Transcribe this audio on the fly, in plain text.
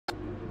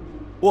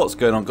What's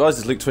going on, guys?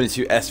 It's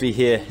Luke22SV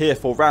here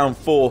for round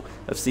 4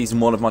 of season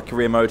 1 of my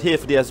career mode, here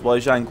for the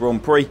Azerbaijan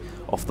Grand Prix,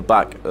 off the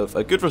back of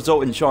a good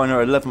result in China,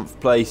 11th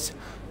place,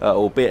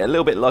 albeit a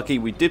little bit lucky.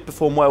 We did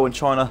perform well in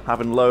China,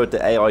 having lowered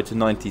the AI to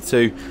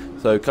 92,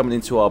 so coming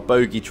into our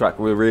bogey track,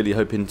 we're really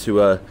hoping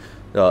to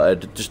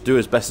just do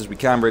as best as we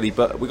can, really.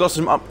 But we got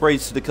some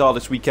upgrades to the car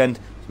this weekend,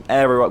 some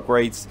aero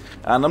upgrades,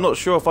 and I'm not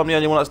sure if I'm the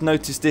only one that's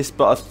noticed this,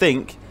 but I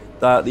think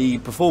that the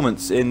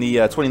performance in the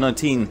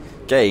 2019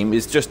 game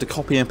is just a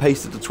copy and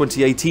paste of the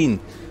 2018,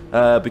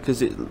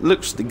 because it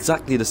looks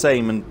exactly the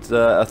same, and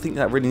I think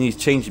that really needs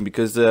changing,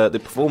 because the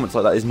performance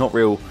like that is not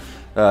real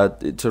to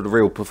the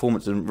real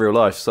performance in real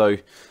life. So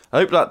I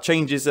hope that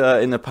changes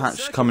in the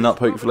patch coming up,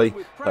 hopefully.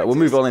 We'll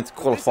move on into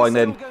qualifying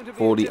then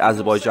for the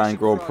Azerbaijan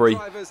Grand Prix.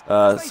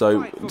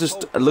 So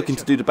just looking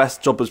to do the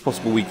best job as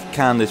possible we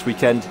can this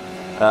weekend.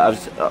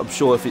 I'm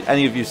sure if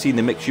any of you have seen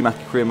the Mick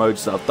Schumacher career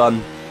modes that I've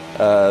done,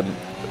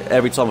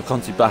 every time I've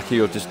come to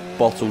Baku, I've just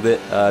bottled it,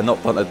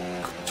 not done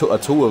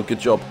at all a good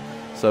job.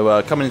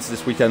 So coming into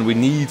this weekend, we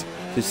need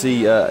to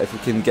see if we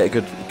can get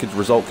a good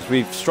result, because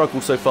we've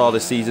struggled so far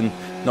this season,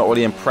 not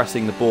really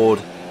impressing the board,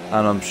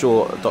 and I'm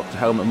sure Dr.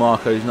 Helmut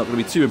Marko is not going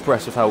to be too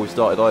impressed with how we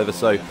started either.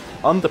 So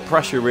under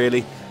pressure,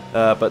 really,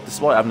 but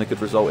despite having a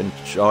good result in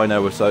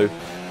China or so,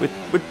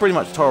 we're pretty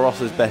much Toro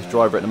Rosso's best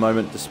driver at the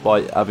moment,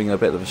 despite having a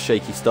bit of a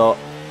shaky start.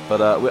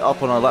 But we're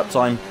up on our lap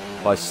time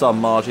by some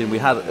margin. We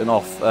had an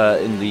off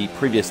in the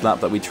previous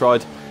lap that we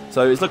tried,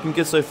 so it's looking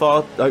good so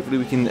far. Hopefully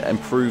we can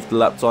improve the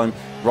lap time.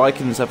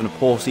 Raikkonen's having a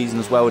poor season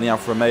as well in the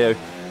Alfa Romeo.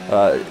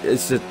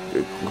 It's a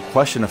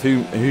question of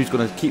who's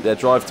going to keep their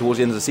drive towards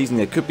the end of the season.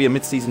 There could be a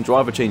mid-season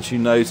driver change, who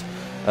knows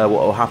what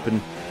will happen.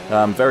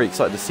 I'm very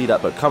excited to see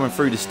that. But coming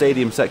through the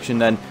stadium section,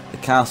 then the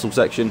castle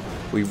section,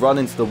 we run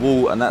into the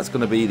wall, and that's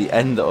going to be the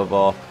end of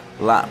our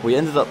lap. We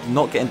ended up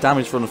not getting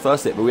damaged from the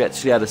first hit, but we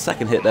actually had a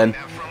second hit then,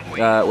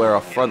 where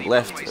our front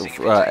left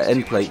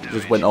end plate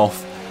just went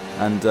off,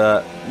 and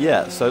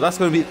yeah, so that's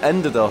going to be the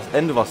end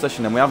of our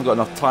session, and we haven't got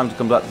enough time to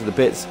come back to the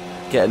pits,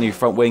 get a new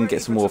front wing,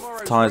 get some more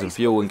tyres and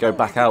fuel, and go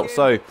back out.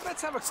 So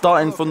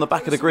starting from the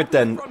back of the grid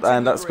then,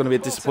 and that's going to be a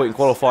disappointing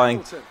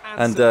qualifying,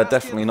 and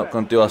definitely not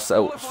going to do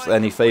ourselves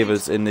any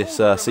favours in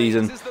this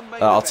season.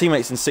 Our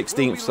teammate's in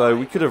 16th, so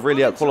we could have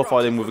really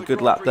out-qualified him with a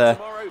good lap there,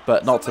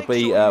 but not to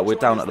be. We're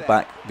down at the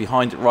back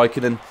behind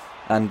Raikkonen.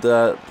 And,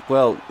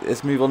 well,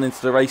 let's move on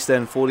into the race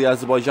then for the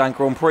Azerbaijan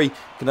Grand Prix.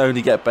 Can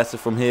only get better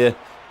from here,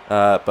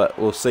 but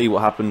we'll see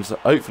what happens.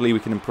 Hopefully we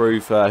can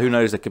improve. Who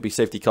knows, there could be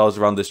safety cars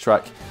around this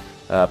track.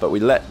 But we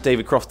let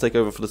David Croft take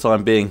over for the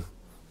time being.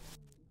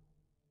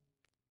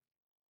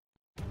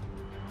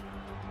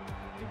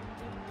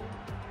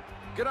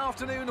 Good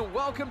afternoon and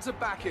welcome to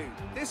Baku.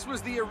 This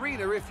was the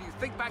arena, if you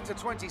think back to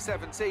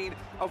 2017,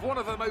 of one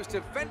of the most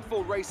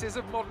eventful races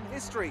of modern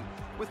history,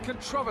 with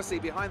controversy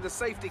behind the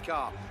safety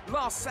car,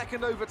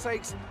 last-second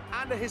overtakes,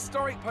 and a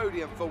historic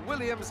podium for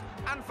Williams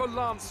and for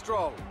Lance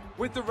Stroll.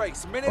 With the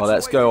race minutes well,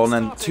 let's go on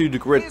then to the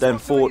grid then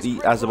for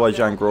the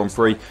Azerbaijan Grand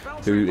Prix,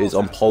 who is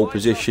on pole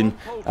position.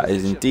 That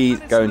is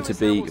indeed going to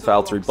be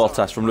Valtteri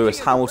Bottas from Lewis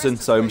Hamilton.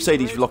 So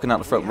Mercedes locking out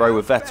the front row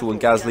with Vettel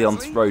and Gasly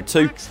on row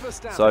 2.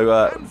 So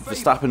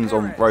Verstappen's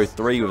on row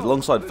 3, with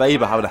alongside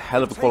Weber having a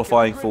hell of a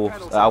qualifying for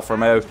Alfa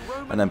Romeo,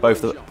 and then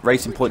both the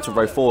racing points on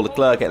row 4.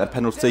 Leclerc getting a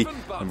penalty,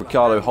 and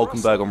Ricciardo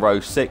Hülkenberg on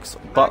row 6.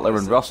 Butler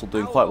and Russell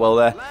doing quite well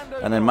there,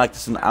 and then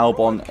Magnussen,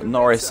 Albon,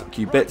 Norris,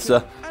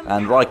 Kubica,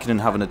 and Raikkonen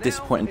having a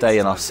disappointing day,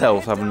 and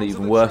ourselves having an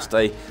even worse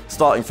day.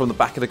 Starting from the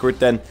back of the grid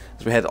then,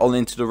 as we head on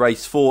into the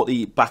race for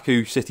the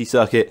Baku city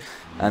circuit,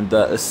 and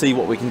let's see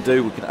what we can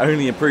do. We can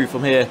only improve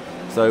from here,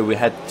 so we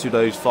head to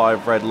those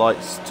 5 red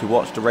lights to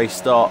watch the race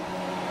start.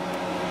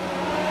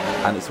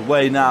 And it's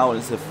away now, and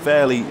it's a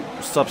fairly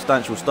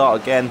substantial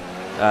start again.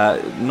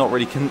 Not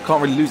really, can't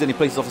really lose any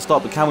places off the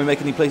start, but can we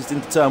make any places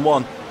into turn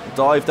 1?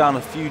 Dive down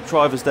a few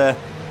drivers there,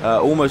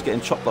 almost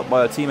getting chopped up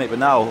by our teammate, but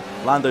now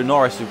Lando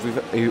Norris,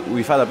 who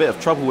we've had a bit of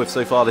trouble with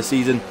so far this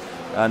season,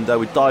 and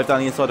we dive down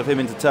the inside of him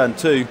into turn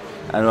 2,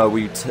 and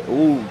we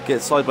all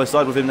get side by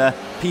side with him there.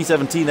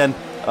 P17 then,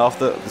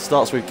 after the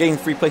start, so we've gained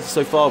 3 places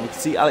so far. We can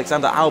see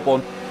Alexander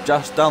Albon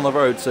just down the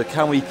road, so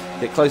can we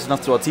get close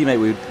enough to our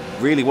teammate? We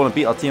really want to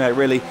beat our teammate,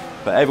 really,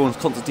 but everyone's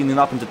concertining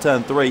up into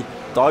turn 3.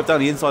 Dive down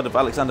the inside of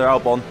Alexander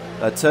Albon,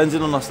 turns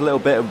in on us a little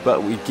bit,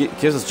 but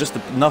gives us just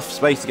enough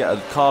space to get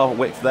a car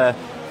width there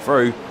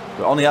through.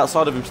 But on the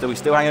outside of him still, we're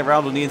still hanging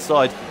around on the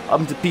inside. Up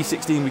into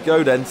P16 we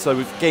go then, so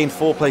we've gained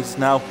 4 places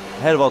now,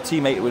 ahead of our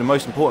teammate. With the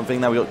most important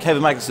thing now, we've got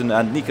Kevin Magnussen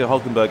and Nico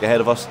Hülkenberg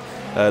ahead of us.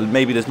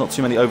 Maybe there's not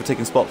too many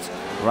overtaking spots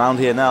around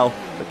here now,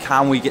 but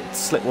can we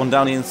slip one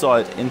down the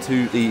inside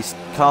into the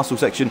castle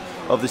section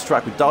of this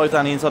track? We dive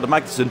down the inside of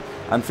Magnussen,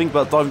 and think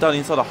about diving down the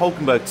inside of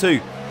Hülkenberg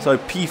too. So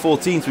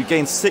P14, so we've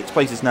gained 6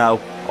 places now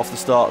off the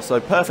start, so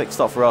perfect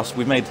start for us.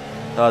 We've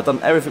done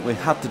everything we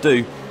had to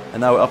do,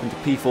 and now we're up into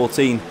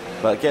P14.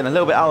 But getting a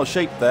little bit out of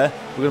shape there.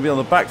 We're going to be on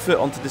the back foot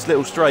onto this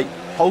little straight.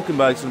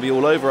 Hülkenberg's going to be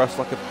all over us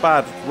like a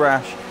bad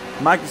rash.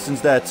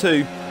 Magnussen's there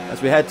too,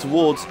 as we head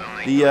towards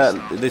the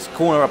this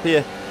corner up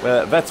here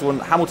where Vettel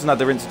and Hamilton had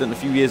their incident a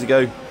few years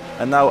ago.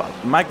 and now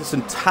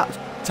Magnussen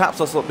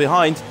taps us up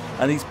behind,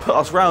 and he's put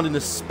us round in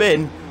a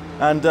spin,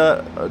 and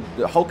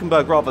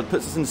Hulkenberg rather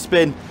puts us in a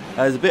spin.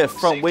 There's a bit of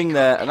front wing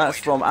there, and that's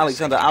from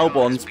Alexander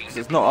Albon's, because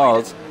it's not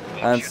ours.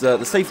 And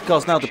the safety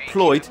car's now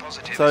deployed.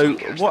 So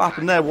what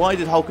happened there? Why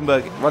did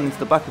Hulkenberg run into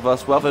the back of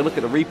us? Well, have a look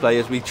at the replay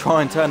as we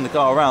try and turn the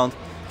car around,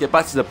 get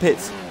back to the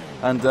pits,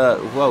 and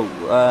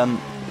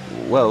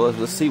well,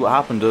 let's see what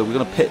happened. We're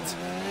going to pit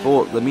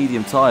for the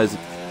medium tyres,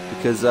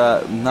 because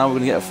now we're going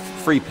to get a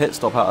free pit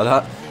stop out of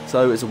that.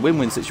 So it's a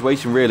win-win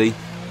situation really,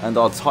 and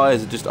our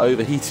tyres are just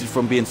overheated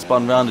from being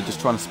spun round and just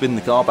trying to spin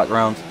the car back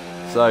round.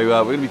 So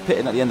we're going to be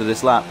pitting at the end of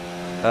this lap.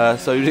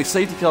 So the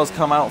safety car's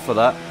come out for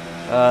that.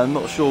 I'm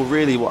not sure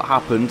really what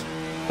happened,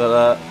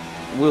 but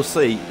we'll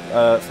see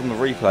from the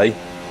replay.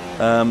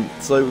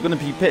 So we're going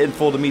to be pitting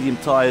for the medium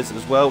tyres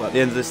as well at the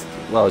end of this,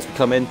 well, as we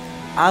come in,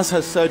 as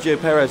has Sergio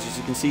Perez, as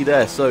you can see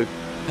there. So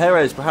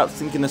Perez perhaps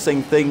thinking the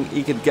same thing,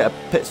 he could get a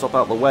pit stop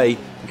out of the way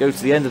and go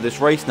to the end of this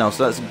race now.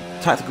 So that's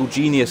a tactical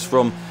genius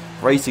from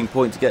Racing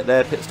Point to get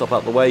their pit stop out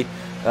of the way.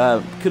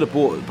 Could have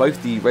brought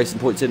both the Racing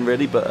Points in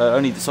really, but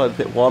only decided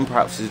to pit one.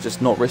 Perhaps he's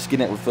just not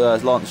risking it with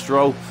Lance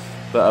Stroll.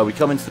 But we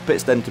come into the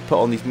pits then to put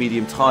on these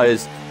medium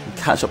tyres and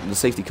catch up with the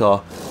safety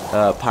car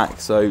pack.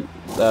 So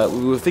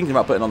we were thinking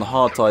about putting on the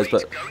hard tyres,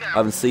 but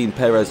having seen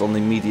Perez on the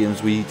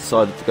mediums, we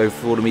decided to go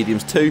for the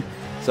mediums too.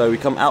 So we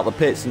come out the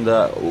pits and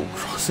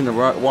crossing the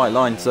white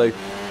line. So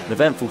an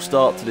eventful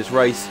start to this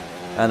race,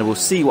 and we'll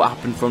see what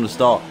happened from the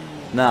start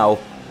now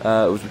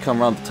as we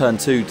come around to turn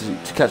 2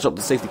 to catch up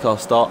the safety car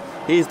start.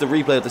 Here's the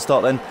replay of the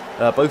start then.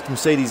 Both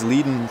Mercedes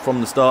leading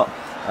from the start.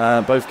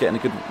 Both getting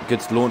a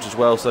good launch as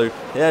well. So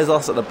there's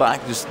us at the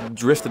back just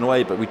drifting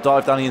away, but we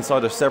dive down the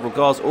inside of several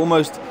cars,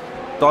 almost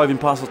diving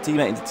past our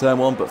teammate into turn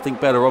 1, but think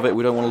better of it.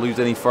 We don't want to lose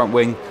any front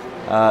wing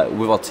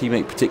with our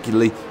teammate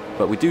particularly,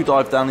 but we do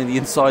dive down in the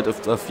inside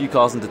of a few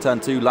cars into turn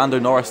 2. Lando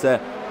Norris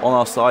there on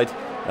our side,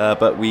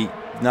 but we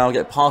now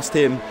get past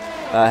him,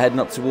 heading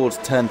up towards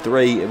turn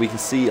 3. We can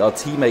see our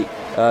teammate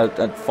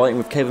fighting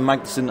with Kevin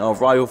Magnussen, our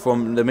rival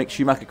from the Mick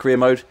Schumacher career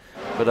mode.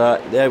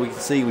 But there we can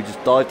see we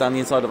just dive down the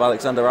inside of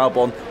Alexander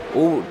Albon,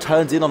 all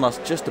turns in on us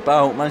just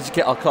about, managed to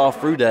get our car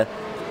through there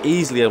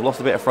easily. I've lost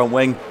a bit of front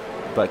wing,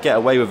 but get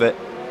away with it,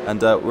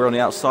 and we're on the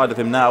outside of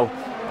him now.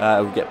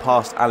 We get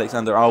past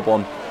Alexander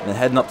Albon and then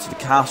heading up to the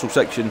castle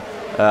section,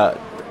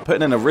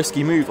 putting in a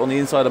risky move on the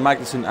inside of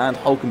Magnussen and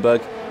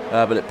Hulkenberg,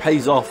 but it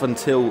pays off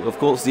until, of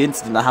course, the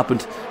incident that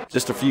happened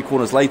just a few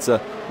corners later.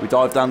 We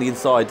dive down the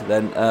inside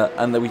then,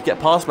 and then we get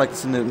past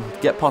Magnussen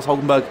and get past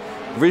Hulkenberg.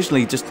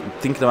 Originally just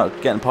thinking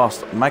about getting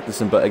past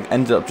Magnussen, but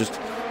ended up just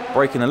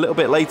braking a little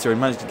bit later and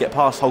managed to get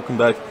past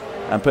Hulkenberg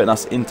and putting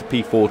us into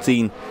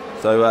P14.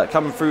 So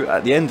coming through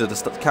at the end of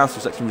the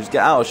castle section, we just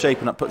get out of shape,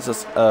 and that puts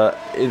us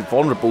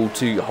invulnerable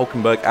to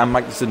Hulkenberg and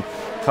Magnussen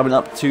coming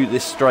up to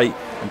this straight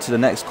and to the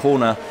next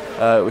corner,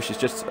 which is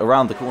just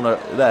around the corner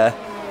there.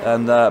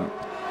 And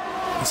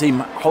you see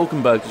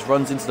Hulkenberg just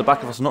runs into the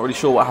back of us. I'm not really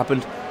sure what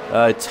happened.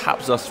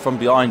 Taps us from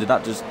behind, and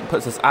that just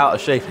puts us out of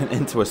shape and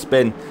into a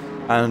spin.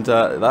 And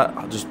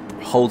that just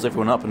holds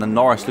everyone up, and then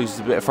Norris loses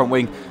a bit of front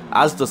wing,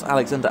 as does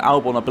Alexander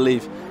Albon, I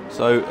believe.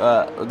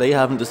 So they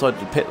haven't decided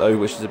to pit though,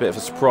 which is a bit of a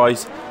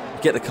surprise.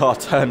 Get the car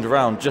turned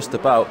around just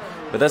about.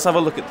 But let's have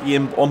a look at the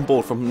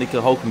onboard from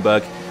Nico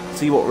Hulkenberg,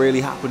 see what really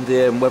happened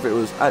here and whether it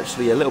was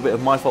actually a little bit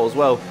of my fault as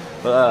well.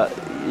 But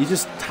he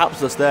just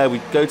taps us there.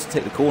 We go to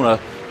take the corner.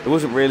 There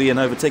wasn't really an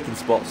overtaking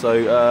spot,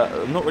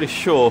 so I'm not really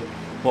sure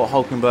what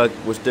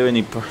Hulkenberg was doing.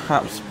 He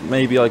perhaps,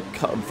 maybe I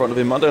cut in front of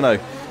him, I don't know.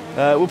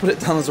 We'll put it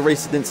down as a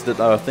racing incident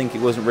though. I think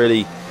it wasn't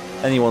really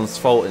anyone's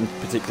fault in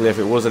particular. If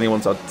it was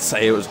anyone's, I'd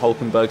say it was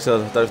Hulkenberg,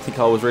 so I don't think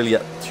I was really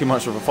at too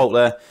much of a fault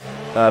there.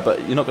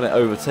 But you're not going to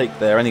overtake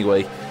there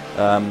anyway.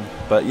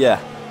 But yeah,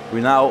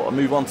 we now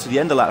move on to the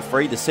end of lap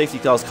 3. The safety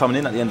car's coming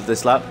in at the end of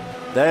this lap.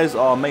 There's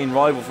our main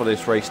rival for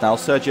this race now,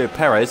 Sergio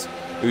Perez,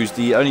 who's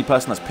the only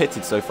person that's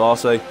pitted so far.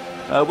 So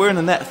we're in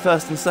the net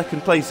first and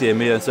second place here,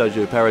 me and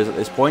Sergio Perez at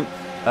this point,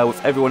 with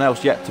everyone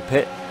else yet to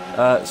pit.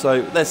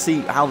 So let's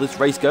see how this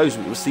race goes.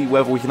 We'll see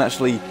whether we can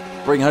actually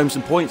bring home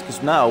some points,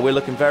 because now we're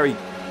looking very,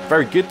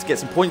 very good to get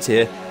some points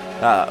here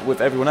with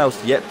everyone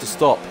else yet to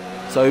stop.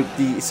 So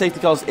the safety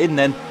car's in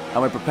then,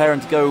 and we're preparing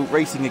to go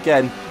racing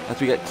again as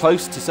we get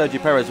close to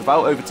Sergio Perez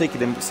without overtaking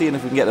him, seeing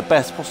if we can get the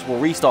best possible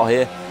restart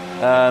here.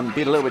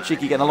 Being a little bit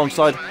cheeky, getting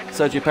alongside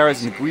Sergio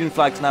Perez, and the green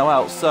flag's now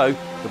out. So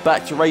we're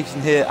back to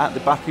racing here at the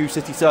Baku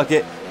City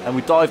Circuit, and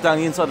we dive down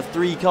the inside of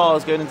 3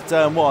 cars going into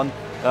turn 1.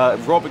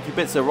 Robert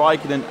Kubica,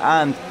 Raikkonen,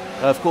 and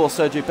of course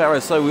Sergio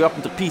Perez. So we're up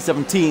into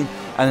P17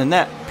 and a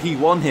net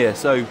P1 here.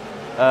 So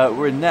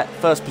we're in net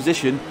first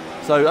position.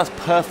 So that's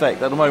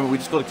perfect at the moment. We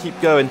just got to keep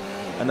going.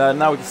 And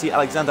now we can see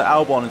Alexander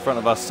Albon in front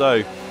of us.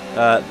 So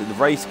the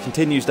race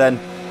continues then,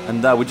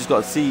 and we just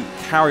got to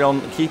carry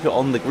on, keep it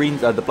on the green,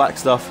 the black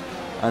stuff,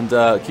 and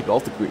keep it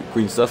off the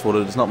green stuff.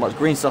 Although there's not much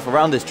green stuff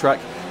around this track.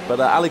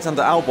 But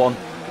Alexander Albon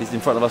is in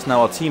front of us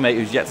now, our teammate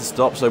who's yet to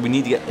stop. So we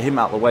need to get him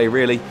out of the way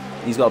really.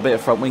 He's got a bit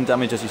of front wing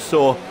damage, as you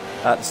saw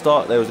at the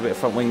start. There was a bit of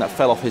front wing that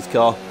fell off his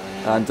car.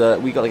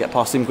 and we got to get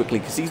past him quickly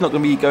because he's not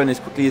going to be going as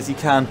quickly as he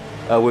can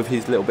with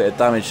his little bit of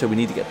damage, so we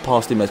need to get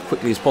past him as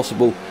quickly as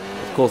possible.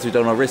 Of course, we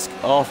don't want to risk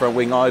our front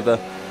wing either,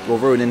 or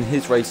ruining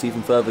his race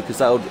even further, because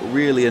that would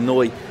really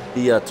annoy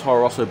the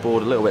Toro Rosso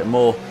board a little bit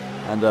more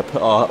and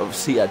put our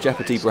seat at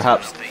jeopardy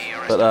perhaps.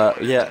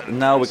 But yeah,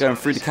 now we're going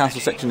through the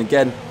castle section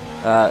again.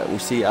 We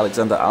see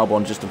Alexander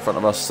Albon just in front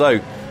of us, so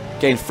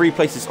gain 3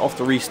 places off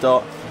the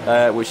restart,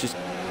 which is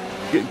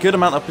good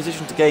amount of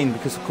position to gain,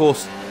 because of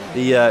course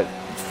the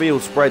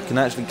field spread can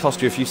actually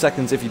cost you a few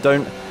seconds if you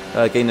don't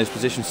gain those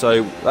positions.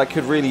 So that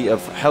could really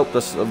have helped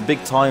us a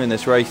big time in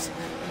this race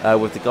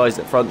with the guys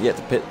at front yet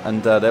to pit,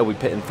 and they'll be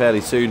pitting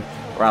fairly soon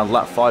around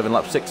lap 5 and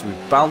lap 6. We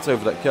bounced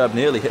over that curb,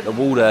 nearly hit the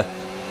wall there,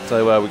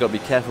 so we've got to be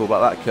careful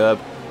about that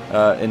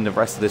curb in the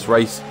rest of this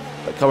race.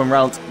 But coming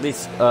around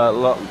this,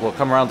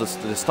 coming around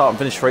the start and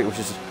finish straight, which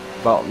is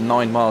about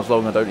 9 miles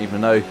long, I don't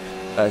even know.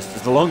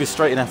 It's the longest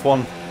straight in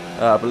F1,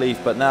 I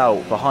believe. But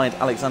now behind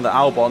Alexander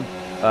Albon,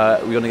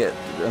 we're going to get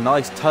a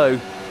nice tow.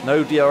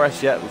 No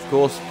DRS yet, of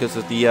course, because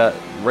of the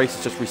race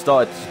has just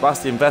restarted.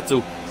 Sebastian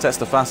Vettel sets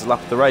the fastest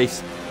lap of the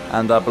race,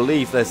 and I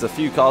believe there's a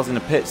few cars in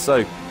the pits.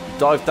 So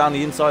dive down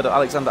the inside of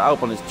Alexander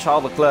Albon. It's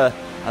Charles Leclerc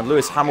and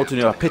Lewis Hamilton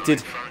who are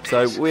pitted,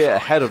 so we're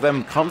ahead of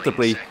them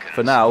comfortably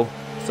for now.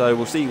 So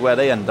we'll see where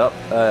they end up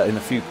in a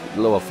few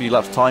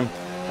laps time.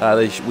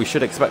 We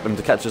should expect them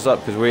to catch us up,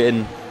 because we're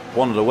in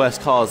one of the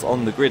worst cars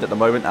on the grid at the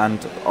moment,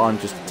 and I'm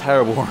just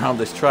terrible around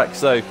this track.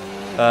 So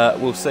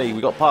we'll see.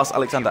 We got past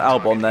Alexander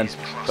Albon then,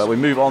 but we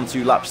move on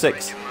to lap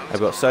 6. We've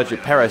got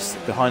Sergio Perez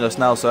behind us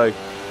now, so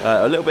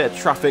a little bit of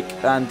traffic,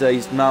 and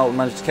he's now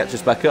managed to catch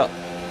us back up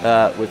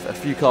with a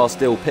few cars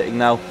still pitting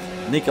now.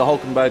 Nico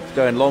Hulkenberg's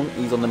going long.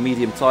 He's on the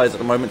medium tyres at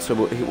the moment, so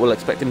we'll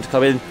expect him to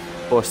come in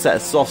for a set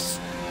of softs,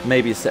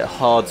 maybe a set of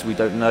hards, we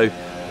don't know.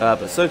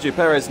 But Sergio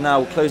Perez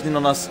now closing in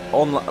on us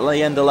on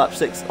the end of lap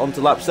 6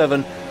 onto lap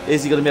 7.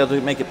 Is he going to be able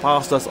to make it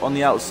past us on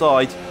the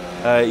outside?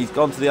 He's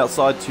gone to the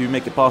outside to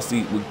make it past.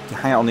 We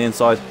hang out on the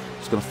inside.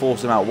 Just going to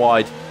force him out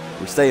wide.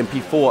 We stay in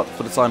P4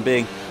 for the time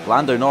being.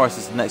 Lando Norris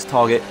is the next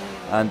target,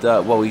 and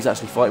well, he's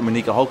actually fighting with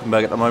Nico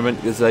Hulkenberg at the moment,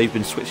 because they've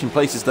been switching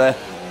places there.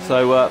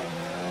 So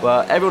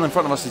well, everyone in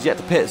front of us is yet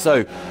to pit,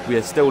 so we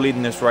are still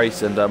leading this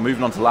race, and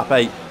moving on to lap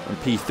 8 and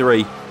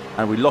P3,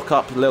 and we lock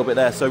up a little bit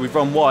there. So we've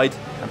run wide,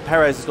 and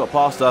Perez has got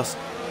past us,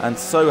 and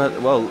so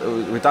well,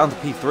 we're down to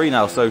P3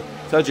 now. So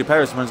Sergio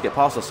Perez managed to get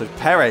past us, so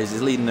Perez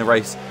is leading the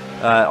race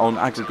on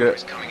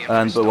aggregate,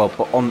 and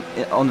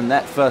on the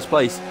net first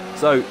place.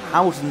 So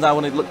Hamilton's now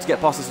going to look to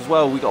get past us as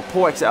well. We've got a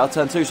poor exit out of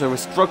turn 2, so we're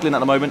struggling at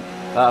the moment.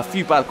 A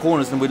few bad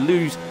corners, and we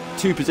lose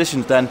 2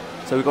 positions then.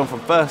 So we've gone from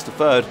 1st to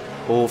 3rd,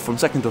 or from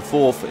 2nd to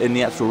 4th in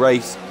the actual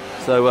race.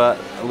 So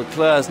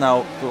Leclerc's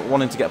now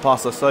wanting to get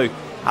past us. So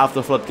have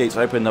the floodgates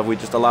open? Are we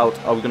going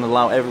to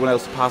allow everyone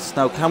else to pass us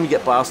now? Can we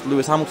get past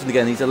Lewis Hamilton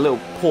again? He's a little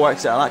poor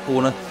exit out of that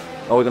corner.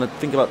 Are we going to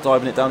think about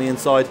diving it down the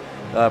inside?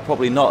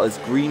 Probably not. There's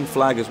green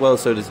flag as well,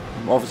 so there's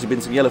obviously been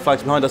some yellow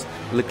flags behind us.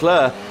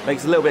 Leclerc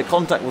makes a little bit of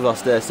contact with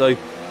us there, so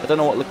I don't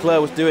know what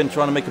Leclerc was doing,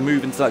 trying to make a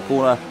move into that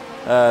corner,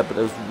 but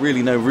there was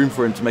really no room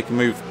for him to make a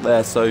move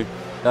there. So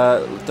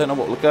don't know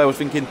what Leclerc was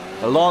thinking.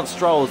 Lance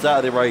Stroll is out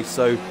of the race,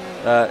 so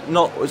it's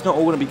not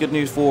all going to be good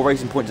news for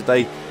Racing Point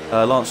today.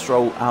 Lance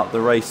Stroll out of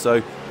the race,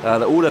 so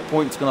all their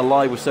points are going to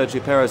lie with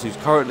Sergio Perez, who's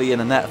currently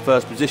in a net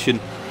first position,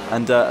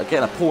 and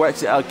again a poor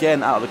exit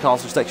again out of the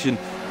castle section,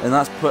 and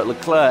that's put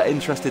Leclerc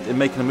interested in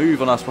making a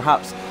move on us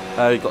perhaps.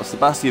 We've got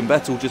Sebastian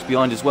Vettel just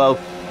behind as well,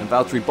 and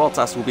Valtteri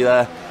Bottas will be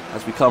there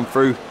as we come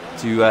through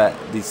to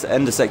the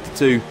end of Sector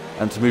 2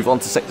 and to move on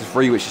to Sector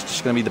 3, which is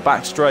just going to be the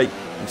back straight.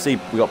 You see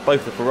we've got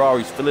both the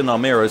Ferraris filling our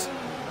mirrors,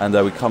 and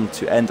we come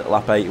to end at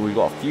lap 8. We've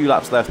got a few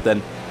laps left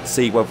then to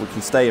see whether we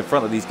can stay in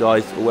front of these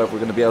guys, or whether we're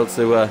going to be able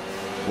to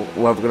whether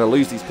we're going to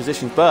lose these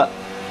positions. But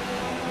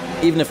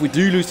even if we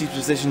do lose these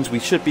positions, we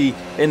should be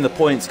in the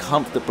points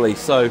comfortably.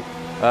 So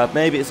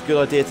maybe it's a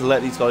good idea to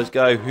let these guys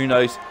go, who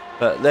knows.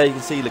 But there you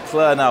can see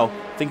Leclerc now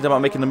thinking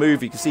about making the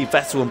move. You can see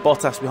Vettel and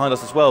Bottas behind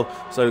us as well.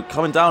 So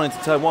coming down into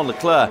turn 1,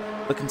 Leclerc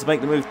looking to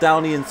make the move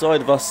down the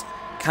inside of us.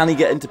 Can he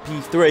get into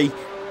P3?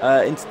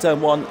 Into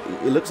turn 1,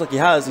 it looks like he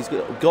has. He's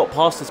got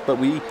past us, but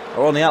we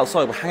are on the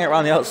outside. We'll hang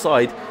around the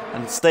outside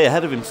and stay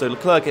ahead of him. So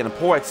Leclerc getting a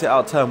poor exit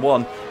out of turn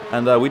 1,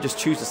 and we just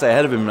choose to stay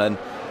ahead of him then.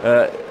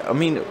 I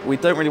mean, we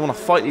don't really want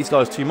to fight these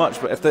guys too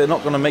much, but if they're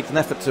not going to make an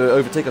effort to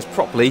overtake us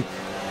properly,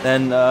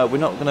 then we're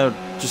not going to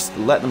just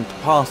let them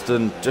pass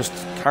and just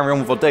carry on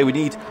with our day. We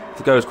need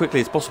to go as quickly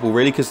as possible,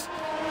 really, because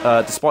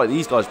despite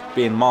these guys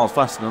being miles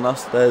faster than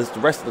us, there's the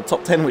rest of the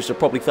top 10 which are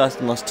probably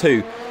faster than us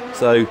too.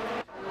 So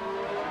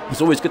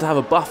it's always good to have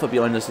a buffer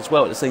behind us as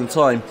well at the same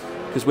time,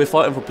 because we're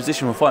fighting for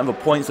position, we're fighting for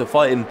points, we're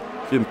fighting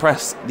to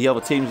impress the other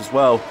teams as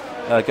well,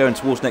 going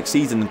towards next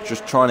season and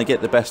just trying to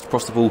get the best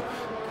possible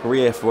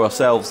career for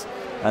ourselves.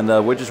 And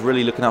we're just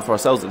really looking out for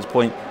ourselves at this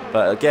point.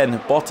 But again,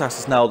 Bottas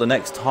is now the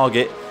next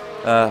target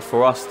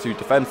for us to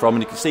defend from,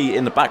 and you can see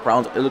in the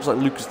background it looks like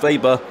Lucas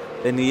Weber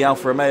in the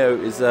Alfa Romeo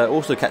is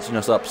also catching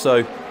us up.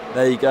 So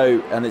there you go,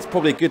 and it's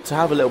probably good to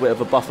have a little bit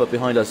of a buffer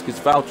behind us, because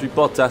Valtteri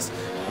Bottas,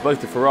 both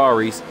the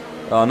Ferraris,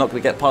 are not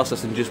going to get past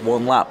us in just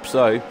one lap.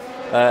 So,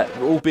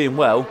 all being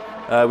well,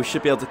 we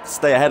should be able to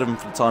stay ahead of them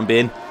for the time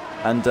being,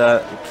 and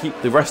keep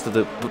the rest of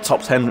the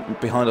top 10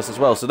 behind us as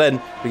well. So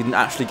then we can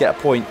actually get a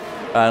point,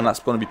 and that's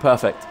going to be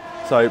perfect.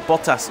 So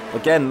Bottas,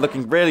 again,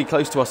 looking really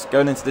close to us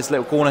going into this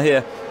little corner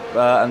here.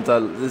 And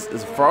there's a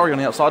Ferrari on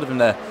the outside of him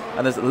there.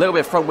 And there's a little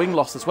bit of front wing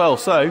loss as well.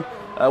 So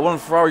one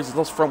of the Ferraris has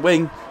lost front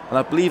wing, and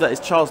I believe that is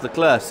Charles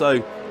Leclerc.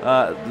 So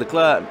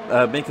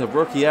Leclerc making a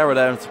rookie error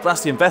there, and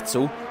Sebastian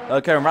Vettel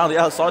going around the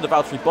outside of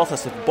Valtteri Bottas.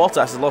 So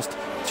Bottas has lost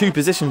 2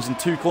 positions in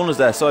 2 corners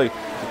there. So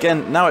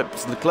again, now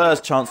it's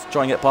Leclerc's chance to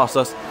try and get past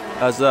us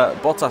as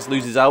Bottas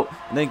loses out.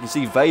 And then you can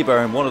see Weber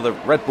and one of the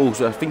Red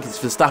Bulls, I think it's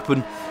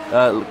Verstappen,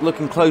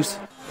 looking close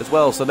as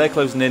well. So they're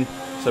closing in.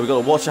 So we've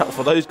got to watch out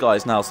for those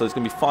guys now. So there's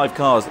going to be 5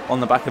 cars on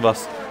the back of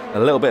us. A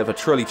little bit of a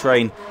trolley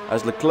train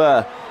as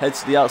Leclerc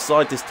heads to the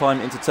outside this time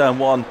into turn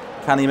 1.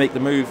 Can he make the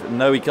move?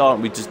 No, he can't.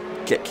 We just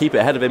keep it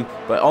ahead of him.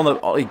 But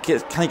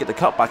can he get the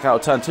cut back out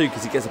of turn 2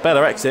 because he gets a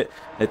better exit?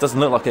 It doesn't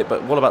look like it.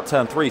 But what about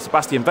turn 3?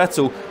 Sebastian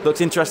Vettel looks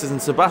interested,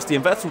 and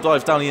Sebastian Vettel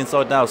dives down the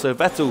inside now. So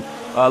Vettel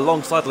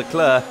alongside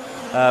Leclerc.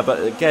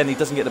 But again, he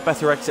doesn't get the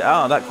better exit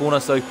out of that corner.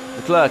 So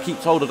Leclerc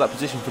keeps hold of that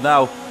position for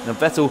now. And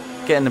Vettel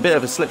getting a bit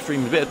of a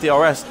slipstream, a bit of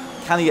DRS.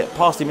 Can he get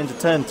past him into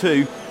turn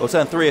 2, or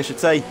turn 3 I should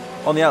say,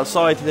 on the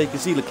outside? You can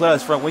see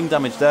Leclerc's front wing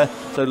damage there.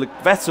 So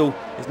Vettel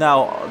is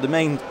now the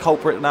main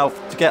culprit now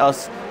to get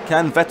us.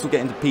 Can Vettel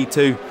get into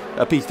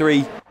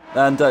P3?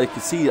 And you can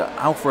see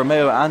Alfa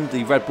Romeo and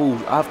the Red Bull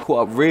have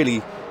caught up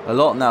really a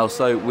lot now.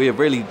 So we're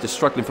really just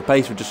struggling for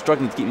pace. We're just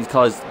struggling to keep these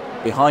cars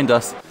behind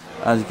us.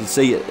 As you can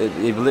see,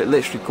 it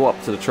literally caught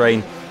up to the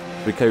train.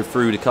 We go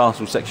through the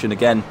castle section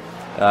again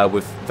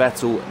with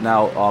Vettel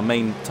now our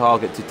main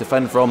target to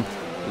defend from.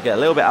 We get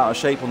a little bit out of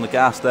shape on the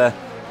gas there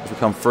as we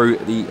come through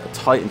the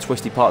tight and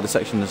twisty part of the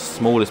section, the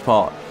smallest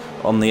part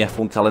on the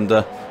F1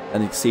 calendar.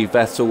 And you can see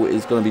Vettel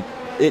is going to be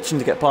itching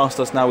to get past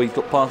us now. We've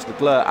got past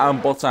Leclerc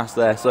and Bottas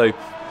there. So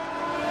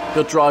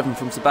good driving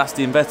from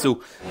Sebastian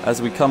Vettel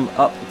as we come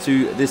up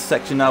to this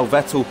section now.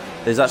 Vettel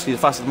is actually the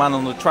fastest man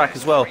on the track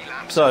as well.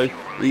 So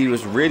he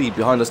was really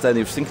behind us there. He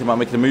was thinking about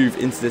making a move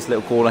into this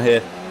little corner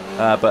here.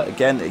 But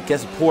again, it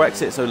gets a poor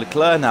exit. So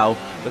Leclerc now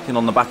looking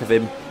on the back of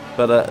him.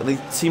 But they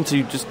seem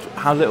to just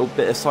have a little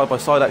bit of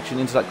side-by-side action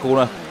into that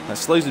corner. That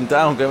slows him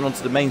down going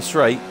onto the main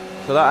straight.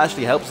 So that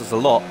actually helps us a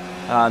lot.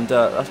 And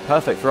that's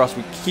perfect for us.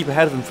 We keep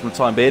ahead of him for the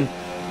time being.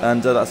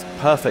 And that's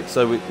perfect.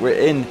 So we're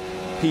in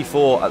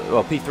P4,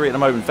 well P3 at the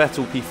moment.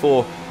 Vettel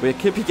P4. We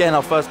could be getting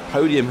our first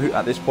podium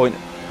at this point.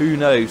 Who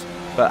knows?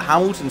 But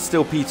Hamilton's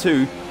still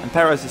P2 and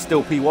Perez is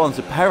still P1.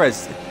 So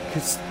Perez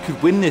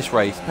could win this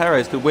race.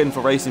 Perez could win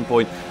for Racing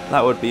Point.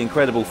 That would be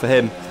incredible for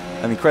him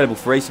and incredible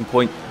for Racing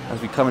Point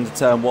as we come into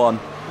turn 1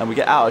 and we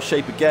get out of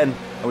shape again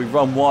and we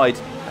run wide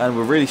and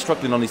we're really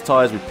struggling on these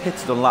tyres. We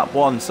pitted on lap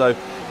 1, so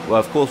well,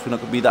 of course we're not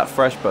going to be that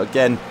fresh, but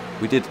again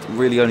we did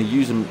really only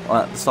use them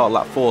at the start of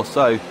lap 4,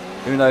 so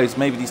who knows,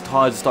 maybe these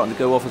tyres are starting to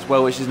go off as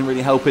well, which isn't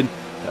really helping.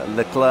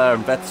 Leclerc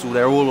and Vettel,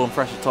 they're all on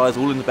fresher tyres,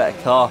 all in the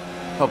better car,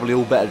 probably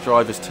all better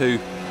drivers too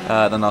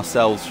than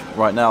ourselves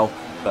right now.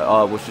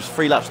 But with just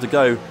 3 laps to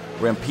go,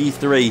 we're in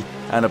P3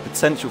 and a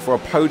potential for a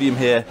podium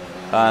here.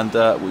 And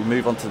we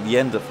move on to the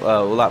end of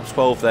lap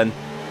 12 then,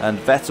 and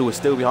Vettel is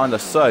still behind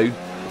us. So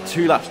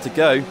 2 laps to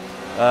go.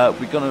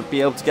 We're going to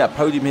be able to get a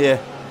podium here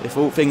if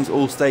all things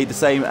all stay the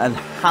same. And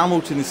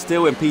Hamilton is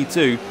still in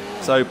P2,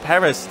 so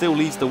Perez still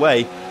leads the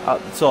way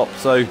at the top.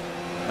 So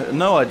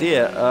no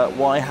idea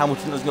why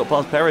Hamilton hasn't got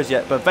past Perez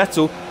yet. But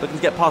Vettel looking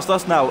to get past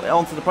us now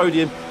onto the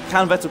podium.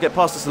 Can Vettel get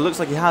past us? It looks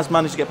like he has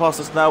managed to get past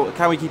us now.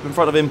 Can we keep in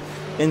front of him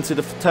into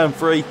the turn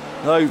 3?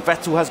 No,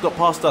 Vettel has got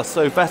past us.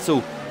 So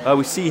Vettel,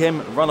 we see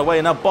him run away,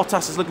 and now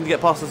Bottas is looking to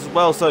get past us as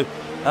well. So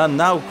and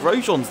now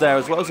Grosjean's there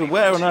as well. So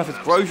where on earth has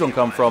Grosjean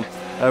come from?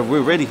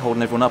 We're really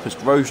holding everyone up as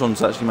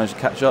Grosjean's actually managed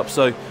to catch up.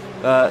 So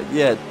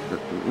yeah,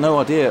 no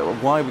idea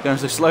why we're going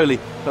so slowly,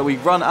 but we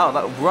run out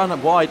that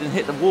run wide and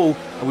hit the wall,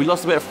 and we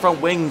lost a bit of front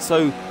wing.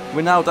 So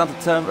we're now down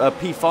to turn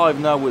P5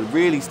 now. We're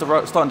really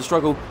starting to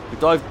struggle. We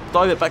dive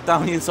it back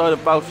down the inside of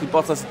Valtteri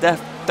Bottas.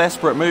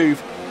 Desperate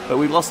move, but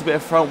we lost a bit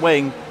of front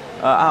wing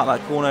out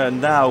that corner,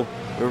 and now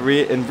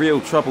we're in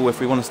real trouble if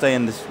we want to stay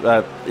in this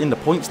in the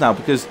points now,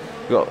 because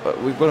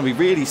we're going to be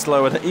really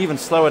slower, even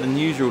slower than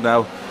usual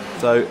now.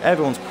 So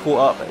everyone's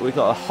caught up. We've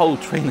got a whole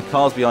train of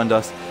cars behind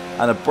us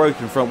and a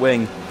broken front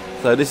wing.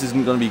 So this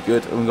isn't going to be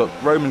good. And we've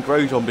got Roman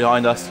Grosjean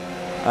behind us,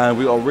 and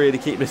we've got to really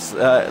keep this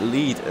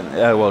lead.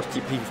 Well,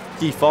 keep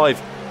P5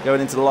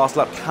 going into the last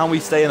lap. Can we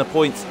stay in the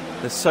points?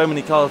 There's so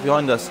many cars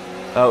behind us.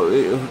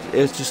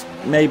 It's just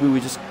maybe we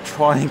just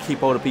try and keep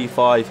hold of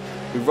P5.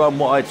 We run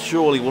wide.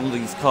 Surely one of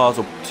these cars,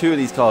 or 2 of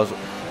these cars,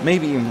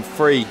 maybe even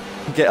 3,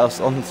 can get us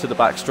onto the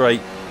back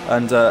straight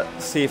and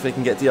see if they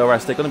can get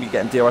DRS. They're going to be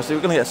getting DRS. So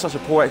we're going to get such a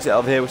poor exit out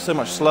of here. We're so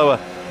much slower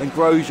than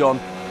Grosjean.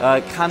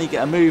 Can he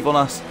get a move on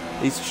us?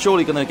 He's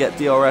surely going to get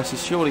DRS.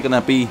 He's surely going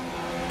to be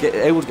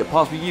able to get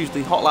past. We use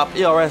the hot lap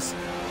ERS.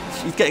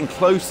 He's getting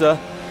closer.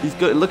 He's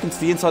looking to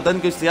the inside, then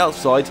goes to the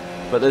outside.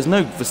 But there's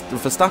no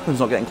Verstappen's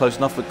not getting close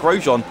enough. But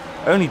Grosjean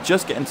only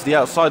just getting to the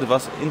outside of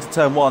us into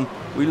turn 1.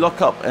 We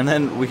lock up and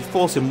then we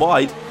force him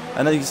wide,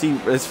 and then you can see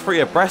there's 3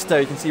 abreast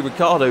there. You can see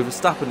Ricciardo,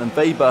 Verstappen and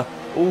Weber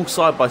all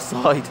side by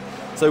side.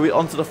 So we're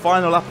on to the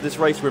final lap of this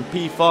race. We're in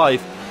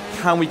P5.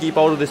 Can we keep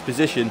hold of this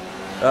position?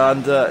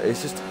 And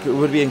it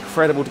would be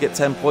incredible to get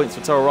 10 points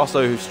for Toro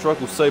Rosso, who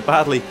struggles so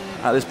badly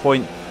at this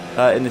point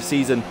in the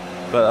season.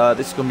 But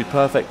this is going to be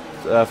perfect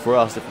for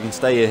us if we can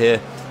stay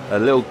here. A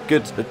little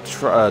good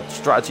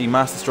strategy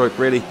masterstroke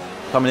really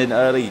coming in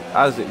early,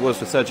 as it was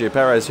for Sergio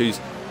Perez,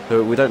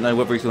 who we don't know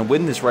whether he's going to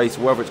win this race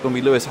or whether it's going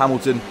to be Lewis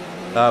Hamilton.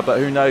 But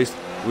who knows?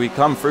 We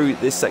come through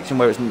this section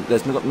where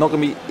there's not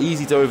going to be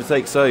easy to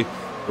overtake, so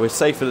we're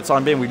safe for the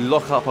time being. We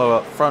lock up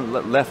our front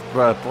left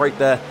brake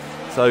there.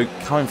 So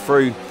coming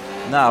through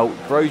now,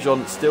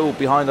 Grosjean still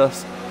behind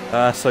us.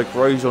 So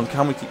Grosjean,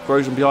 can we keep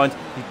Grosjean behind?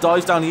 He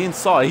dives down the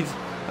inside.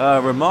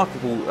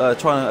 Remarkable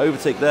trying to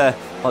overtake there,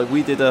 like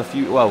we did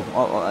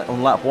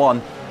on lap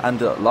 1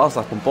 and last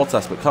lap on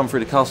Bottas. But come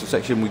through the castle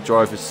section, we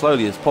drive as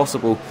slowly as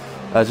possible,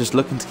 just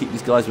looking to keep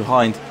these guys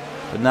behind.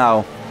 But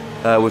now,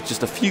 with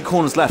just a few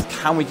corners left,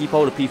 can we keep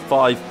hold of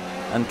P5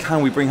 and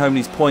can we bring home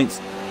these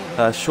points?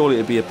 Surely it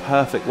would be a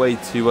perfect way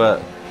to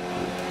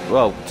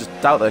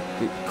just doubt the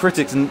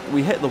critics. And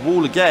we hit the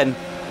wall again,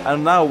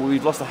 and now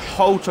we've lost a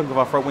whole chunk of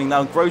our front wing.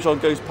 Now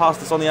Grosjean goes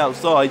past us on the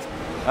outside,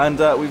 and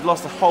we've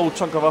lost a whole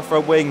chunk of our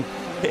front wing,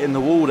 hitting the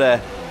wall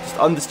there, just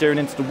understeering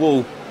into the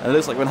wall. And it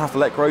looks like we're going to have to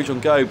let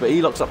Grosjean go, but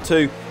he locks up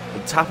too.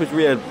 And tap his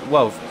rear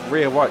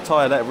right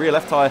tyre, rear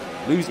left tyre,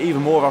 lose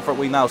even more of our front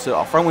wing now. So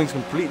our front wing's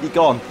completely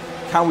gone.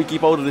 Can we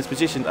keep hold of this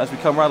position as we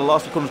come around the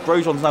last few corners?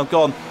 Grosjean's now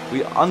gone.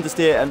 We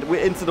understeer and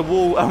we're into the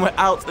wall and we're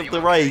out of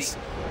the race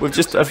with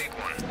just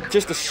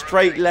a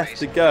straight left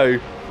to go.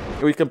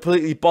 We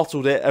completely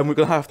bottled it and we're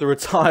going to have to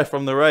retire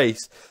from the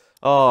race.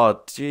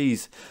 Oh,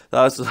 jeez.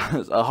 That's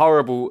a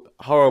horrible,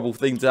 horrible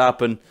thing to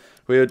happen.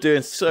 We were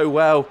doing so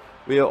well.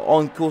 We were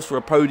on course for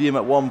a podium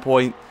at one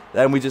point.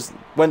 Then we just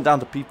went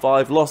down to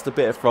P5, lost a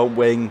bit of front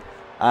wing.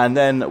 And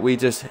then with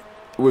just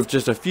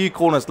a few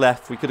corners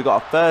left, we could have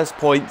got our first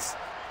points.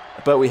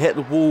 But we hit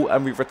the wall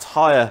and we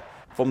retire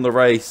from the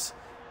race.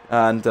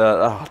 And,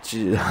 oh,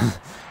 gee,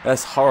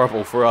 that's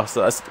horrible for us.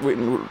 That's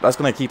going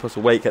to keep us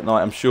awake at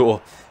night, I'm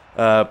sure.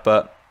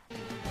 But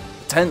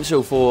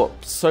potential for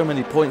so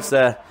many points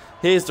there.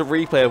 Here's the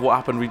replay of what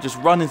happened. We just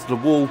run into the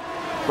wall.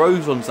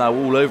 Grosjean's now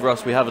all over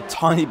us. We have a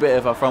tiny bit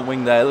of our front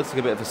wing there. It looks like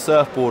a bit of a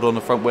surfboard on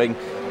the front wing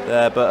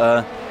there.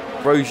 But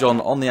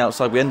Grosjean on the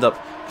outside. We end up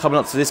coming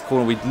up to this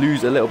corner. We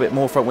lose a little bit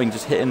more front wing,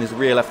 just hitting his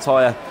rear left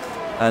tyre.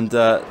 And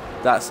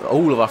that's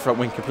all of our front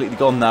wing completely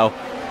gone now.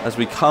 As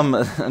we come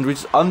and we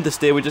just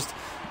understeer. We just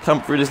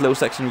come through this little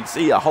section. We can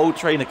see a whole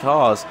train of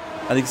cars.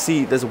 And you can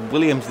see there's a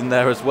Williams in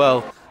there as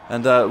well.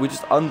 And we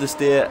just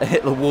understeer,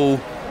 hit the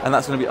wall. And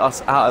that's going to be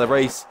us out of the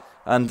race.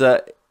 And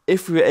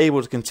if we were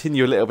able to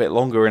continue a little bit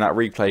longer in that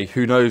replay,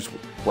 who knows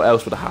what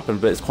else would have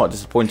happened. But it's quite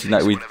disappointing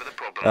that we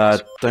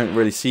don't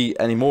really see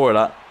any more of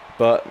that.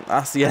 But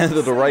that's the end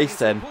of the race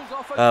then.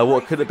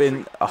 What could have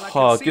been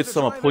a good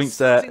sum of points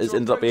there has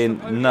ended up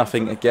being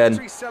nothing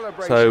again.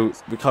 So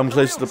we come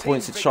close to the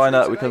points in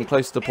China, we come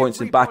close to the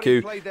points in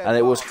Baku, and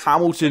it was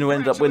Hamilton who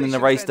ended up winning the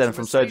race then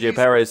from Sergio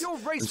Perez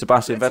and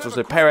Sebastian Vettel.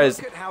 So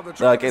Perez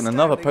getting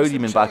another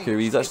podium in Baku.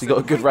 He's actually got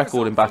a good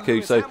record in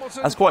Baku, so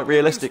that's quite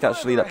realistic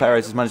actually that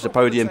Perez has managed a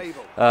podium.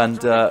 And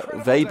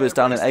Weber's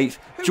down in 8th.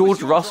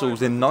 George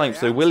Russell's in 9th,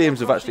 so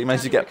Williams have actually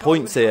managed to get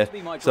points here.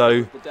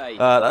 So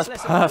that's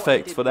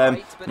perfect for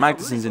them.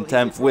 Magnussen's in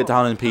 10th, we're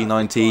down in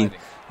P19,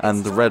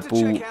 and the Red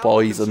Bull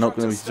boys are not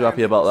going to be too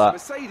happy about that.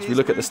 So we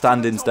look at the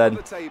standings then,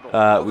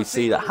 we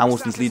see that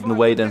Hamilton's leading the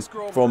way then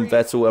from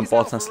Vettel and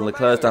Bottas and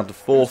Leclerc down to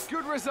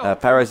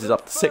 4th. Perez is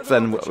up to 6th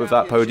then with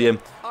that podium.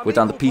 We're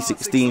down to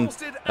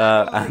P16,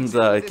 and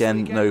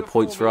again, no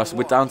points for us.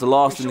 We're down to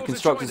last in the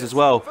Constructors as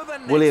well.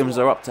 Williams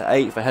are up to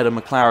 8th ahead of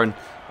McLaren,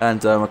 and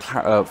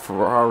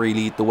Ferrari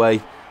lead the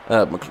way.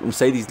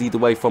 Mercedes lead the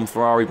way from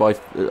Ferrari by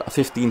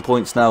 15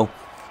 points now.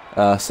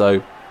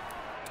 So,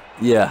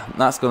 yeah,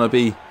 that's going to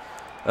be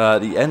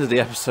the end of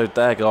the episode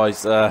there,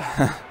 guys.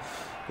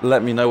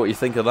 Let me know what you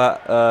think of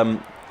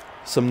that.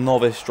 Some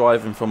novice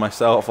driving from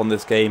myself on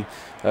this game.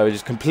 We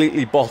just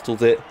completely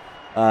bottled it.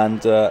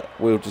 And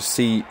we'll just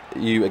see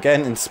you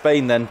again in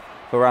Spain then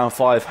for round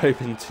 5,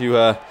 hoping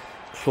to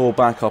claw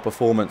back our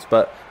performance.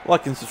 But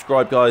like and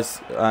subscribe,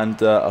 guys,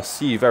 and I'll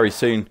see you very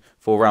soon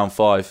for round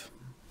 5.